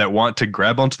that want to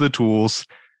grab onto the tools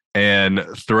and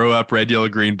throw up red, yellow,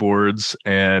 green boards,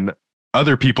 and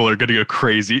other people are going to go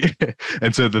crazy.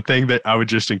 And so the thing that I would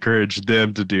just encourage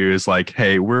them to do is like,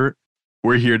 hey, we're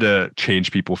here to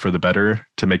change people for the better,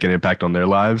 to make an impact on their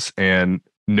lives, and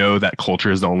know that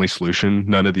culture is the only solution.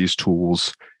 None of these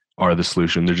tools are the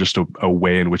solution. They're just a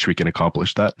way in which we can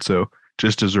accomplish that. So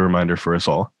just as a reminder for us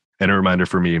all, and a reminder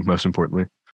for me, most importantly.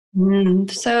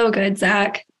 So good,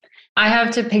 Zach. I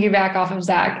have to piggyback off of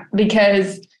Zach,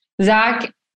 because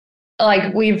Zach,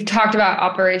 like, we've talked about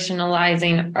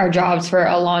operationalizing our jobs for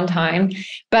a long time,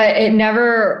 but it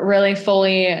never really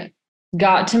fully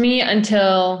got to me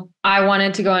until I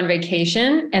wanted to go on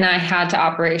vacation and I had to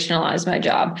operationalize my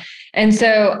job. And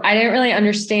so I didn't really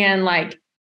understand like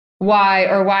why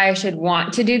I should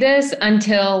want to do this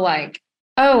until like,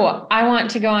 oh, I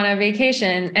want to go on a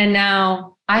vacation and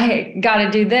now I got to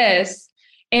do this.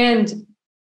 And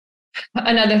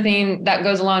another thing that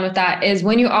goes along with that is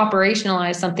when you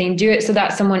operationalize something, do it so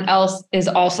that someone else is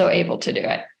also able to do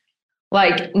it.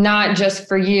 Like, not just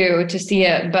for you to see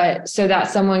it, but so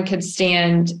that someone could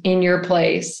stand in your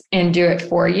place and do it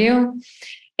for you.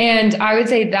 And I would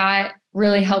say that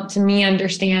really helped me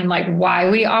understand like why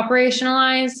we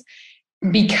operationalize,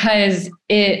 because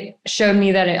it showed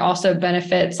me that it also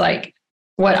benefits like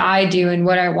what I do and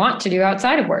what I want to do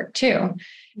outside of work too.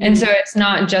 And so it's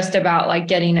not just about like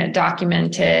getting it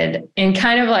documented, and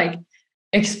kind of like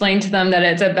explain to them that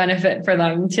it's a benefit for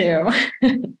them too.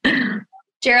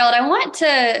 Gerald, I want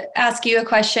to ask you a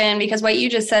question, because what you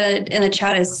just said in the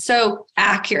chat is so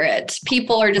accurate.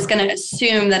 People are just going to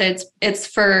assume that it's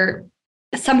for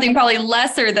something probably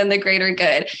lesser than the greater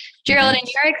good. Gerald, in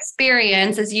your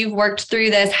experience, as you've worked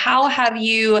through this, how have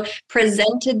you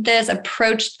presented this,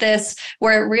 approached this,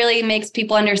 where it really makes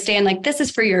people understand like this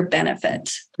is for your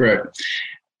benefit? Correct.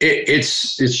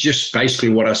 It's just basically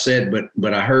what I said,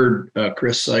 but I heard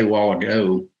Chris say a while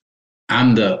ago,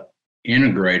 I'm the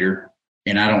integrator.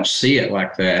 And I don't see it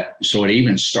like that. So it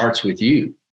even starts with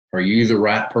you. Are you the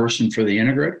right person for the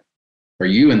integrator? Are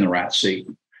you in the right seat?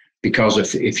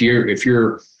 Because if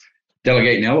you're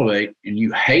delegate and elevate and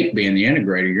you hate being the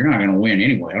integrator, you're not going to win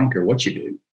anyway. I don't care what you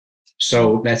do.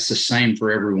 So that's the same for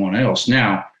everyone else.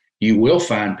 Now, you will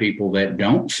find people that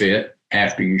don't fit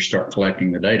after you start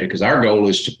collecting the data, because our goal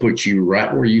is to put you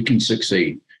right where you can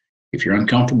succeed. If you're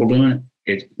uncomfortable doing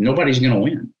it, nobody's going to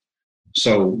win.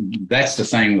 So that's the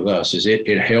thing with us, is it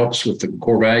helps with the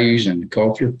core values and the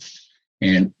culture.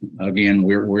 And again,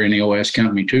 we're an EOS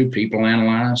company too. People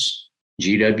analyze,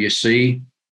 GWC,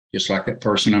 just like that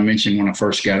person I mentioned when I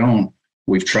first got on.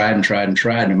 We've tried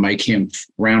to make him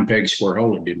round peg square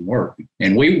hole. It didn't work.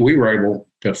 And we were able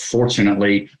to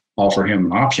fortunately offer him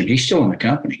an option. He's still in the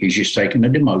company. He's just taking the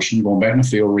demotion, going back in the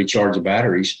field, recharge the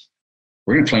batteries.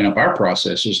 We're going to clean up our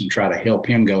processes and try to help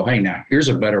him go, hey, now here's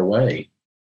a better way.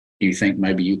 Do you think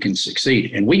maybe you can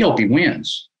succeed? And we hope he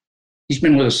wins. He's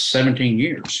been with us 17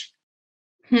 years.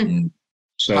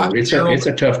 So it's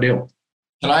a tough deal.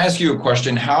 Can I ask you a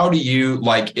question? How do you,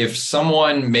 like, if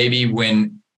someone maybe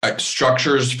when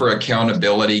structures for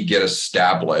accountability get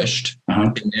established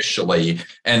initially,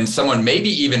 and someone maybe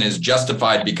even is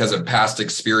justified because of past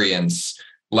experience,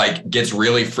 like gets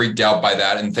really freaked out by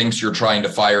that and thinks you're trying to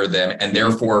fire them and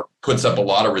therefore puts up a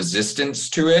lot of resistance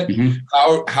to it.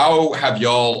 How have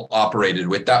y'all operated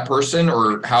with that person,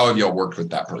 or how have y'all worked with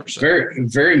that person? Very,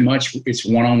 very much it's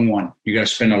one-on-one. You got to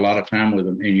spend a lot of time with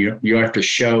them, and you have to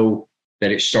show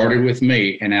that it started with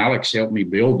me. And Alex helped me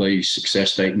build these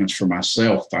success statements for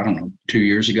myself. I don't know, 2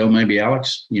 years ago, maybe,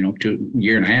 Alex, 2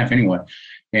 year and a half anyway.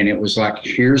 And it was like,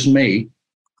 here's me.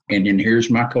 And then here's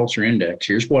my culture index.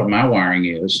 Here's what my wiring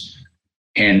is.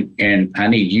 And I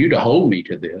need you to hold me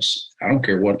to this. I don't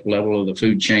care what level of the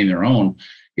food chain they're on.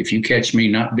 If you catch me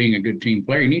not being a good team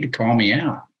player, you need to call me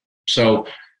out. So,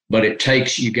 but it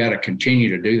takes, you got to continue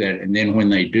to do that. And then when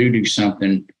they do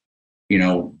something,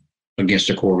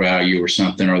 against a core value or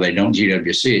something, or they don't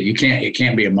GWC it, it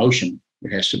can't be emotion.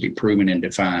 It has to be proven and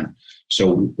defined.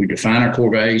 So we define our core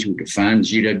values, we define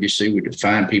GWC, we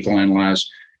define people analyze.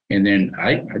 And then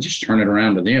I just turn it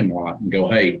around to them a lot and go,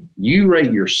 hey, you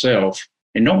rate yourself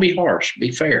And don't be harsh,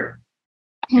 be fair.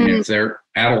 And if they're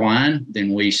out of line,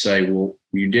 then we say, well,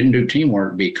 you didn't do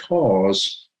teamwork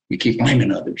because you keep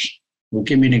blaming others. Well,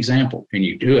 give me an example. And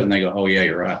you do it, and they go, oh, yeah,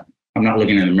 you're right. I'm not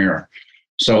looking in the mirror.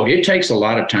 So it takes a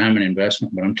lot of time and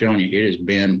investment, but I'm telling you, it has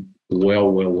been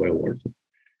well worth it.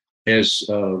 As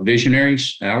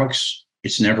visionaries, Alex,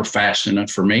 it's never fast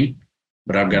enough for me,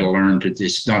 but I've got to learn that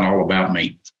it's not all about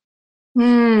me.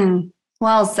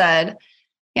 Well said.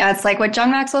 Yeah, it's like what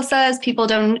John Maxwell says, people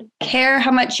don't care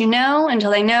how much you know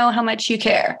until they know how much you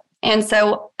care. And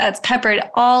so that's peppered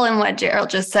all in what Gerald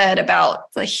just said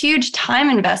about the huge time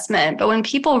investment. But when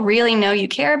people really know you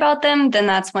care about them, then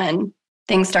that's when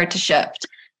things start to shift.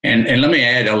 And let me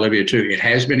add, Olivia, too, it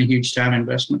has been a huge time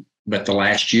investment, but the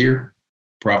last year,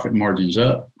 profit margin's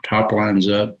up, top line's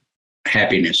up,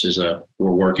 happiness is up.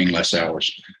 We're working less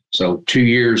hours. So 2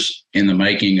 years in the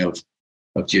making of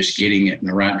just getting it in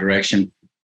the right direction,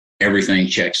 everything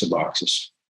checks the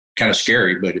boxes. Kind of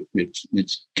scary, but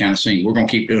it's kind of seen. We're going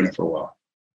to keep doing it for a while.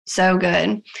 So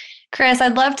good. Chris,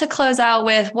 I'd love to close out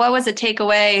with what was a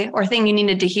takeaway or thing you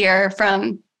needed to hear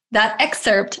from that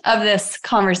excerpt of this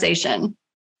conversation?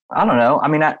 I don't know. I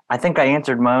mean, I think I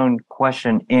answered my own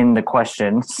question in the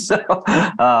question. So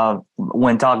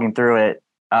when talking through it,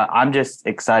 I'm just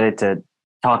excited to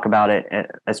talk about it,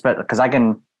 especially because I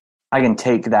can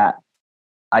take that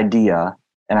idea,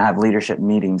 and I have leadership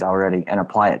meetings already, and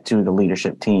apply it to the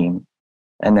leadership team.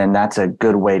 And then that's a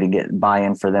good way to get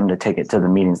buy-in for them to take it to the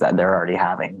meetings that they're already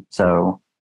having. So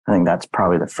I think that's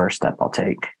probably the first step I'll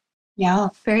take. Yeah,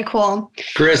 very cool.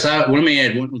 Chris, let me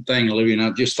add one thing, Olivia, and I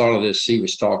just thought of this. He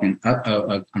was talking,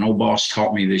 an old boss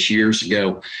taught me this years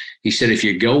ago. He said, if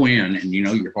you go in and you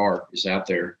know your heart is out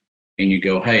there and you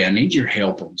go, hey, I need your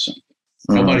help on something.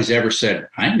 Nobody's ever said,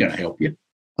 I ain't going to help you.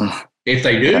 If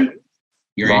they do,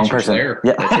 your Wrong answer's person. there.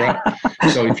 Yeah. That's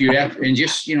right. So if you have, and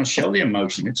just, show the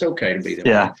emotion. It's okay to be there.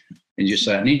 Yeah. And just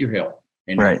say, I need your help.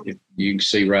 And right. if you can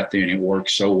see right then, it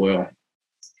works so well.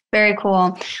 Very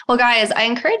cool. Well, guys, I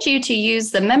encourage you to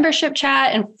use the membership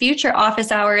chat and future office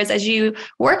hours as you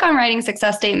work on writing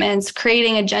success statements,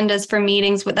 creating agendas for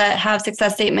meetings that have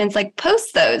success statements, like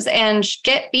post those and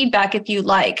get feedback if you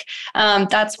like.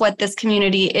 That's what this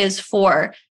community is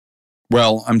for.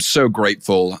 Well, I'm so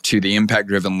grateful to the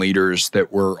impact-driven leaders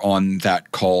that were on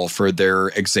that call for their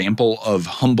example of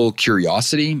humble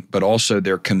curiosity, but also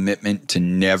their commitment to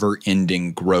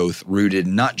never-ending growth rooted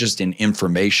not just in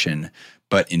information,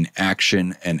 but in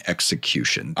action and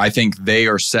execution. I think they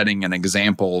are setting an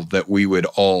example that we would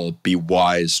all be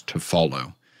wise to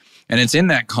follow. And it's in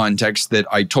that context that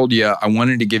I told you I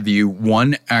wanted to give you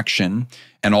one action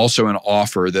and also an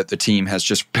offer that the team has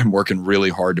just been working really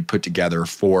hard to put together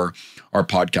for our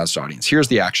podcast audience. Here's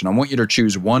the action. I want you to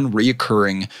choose one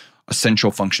reoccurring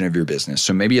essential function of your business.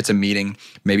 So maybe it's a meeting,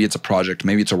 maybe it's a project,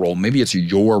 maybe it's a role, maybe it's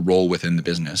your role within the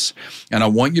business. And I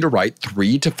want you to write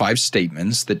 3 to 5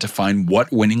 statements that define what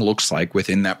winning looks like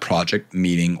within that project,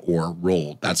 meeting, or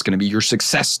role. That's going to be your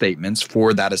success statements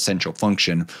for that essential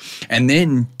function. And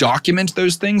then document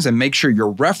those things and make sure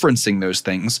you're referencing those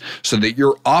things so that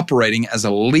you're operating as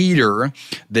a leader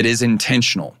that is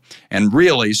intentional. And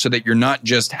really, so that you're not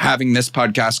just having this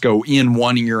podcast go in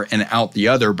one ear and out the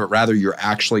other, but rather you're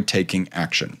actually taking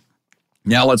action.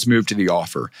 Now let's move to the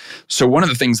offer. So one of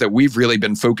the things that we've really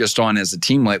been focused on as a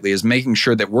team lately is making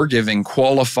sure that we're giving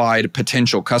qualified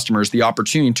potential customers the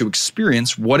opportunity to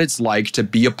experience what it's like to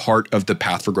be a part of the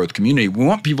Path for Growth community. We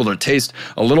want people to taste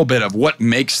a little bit of what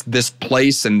makes this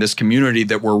place and this community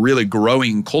that we're really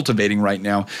growing and cultivating right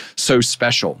now so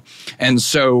special. And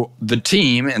so the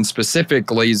team, and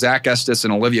specifically Zach Estes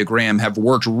and Olivia Graham, have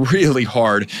worked really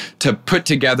hard to put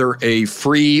together a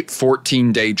free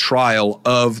 14-day trial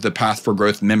of the Path for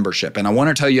Growth membership. And I want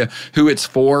to tell you who it's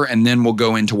for, and then we'll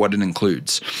go into what it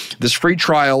includes. This free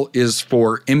trial is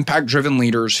for impact-driven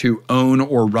leaders who own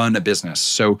or run a business.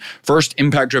 So first,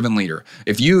 impact-driven leader.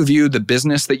 If you view the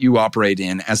business that you operate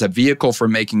in as a vehicle for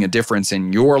making a difference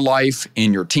in your life,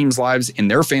 in your team's lives, in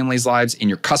their families' lives, in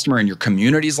your customer and your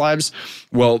community's lives,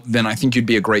 well, then I think you'd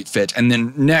be a great fit. And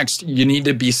then next, you need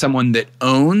to be someone that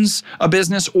owns a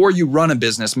business or you run a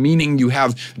business, meaning you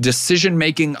have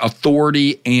decision-making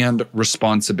authority and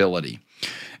responsibility.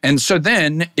 And so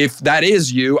then, if that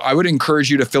is you, I would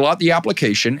encourage you to fill out the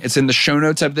application. It's in the show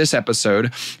notes of this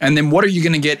episode. And then what are you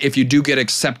going to get if you do get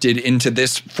accepted into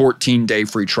this 14-day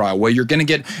free trial? Well, you're going to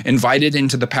get invited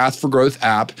into the Path for Growth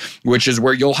app, which is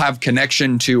where you'll have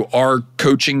connection to our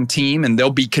coaching team, and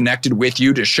they'll be connected with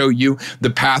you to show you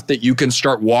the path that you can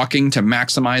start walking to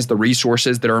maximize the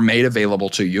resources that are made available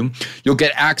to you. You'll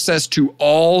get access to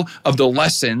all of the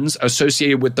lessons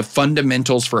associated with the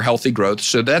fundamentals for healthy growth.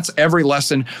 So that's every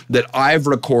lesson that I've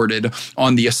recorded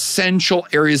on the essential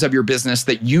areas of your business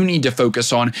that you need to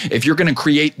focus on if you're going to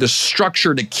create the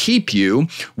structure to keep you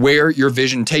where your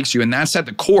vision takes you. And that's at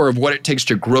the core of what it takes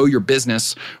to grow your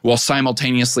business while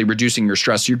simultaneously reducing your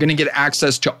stress. You're going to get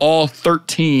access to all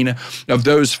 13 of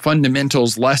those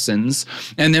fundamentals lessons.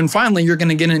 And then finally, you're going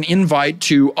to get an invite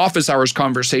to office hours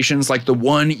conversations like the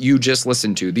one you just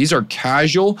listened to. These are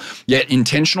casual yet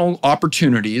intentional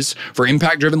opportunities for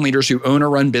impact-driven leaders who own or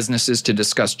run businesses to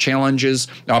discuss challenges,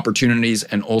 opportunities,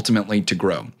 and ultimately to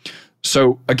grow.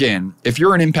 So again, if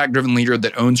you're an impact-driven leader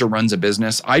that owns or runs a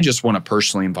business, I just want to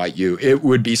personally invite you. It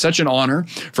would be such an honor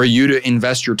for you to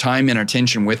invest your time and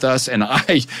attention with us. And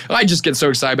I just get so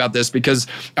excited about this because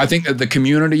I think that the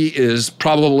community is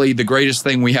probably the greatest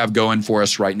thing we have going for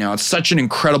us right now. It's such an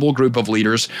incredible group of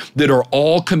leaders that are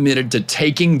all committed to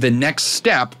taking the next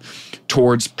step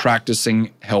towards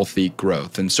practicing healthy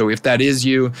growth. And so if that is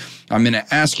you, I'm going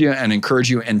to ask you and encourage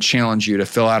you and challenge you to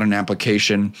fill out an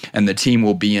application, and the team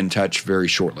will be in touch very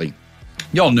shortly.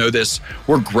 Y'all know this.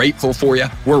 We're grateful for you.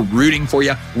 We're rooting for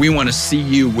you. We want to see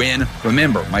you win.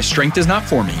 Remember, my strength is not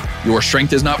for me. Your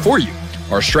strength is not for you.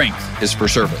 Our strength is for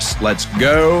service. Let's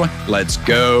go. Let's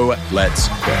go. Let's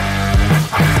go.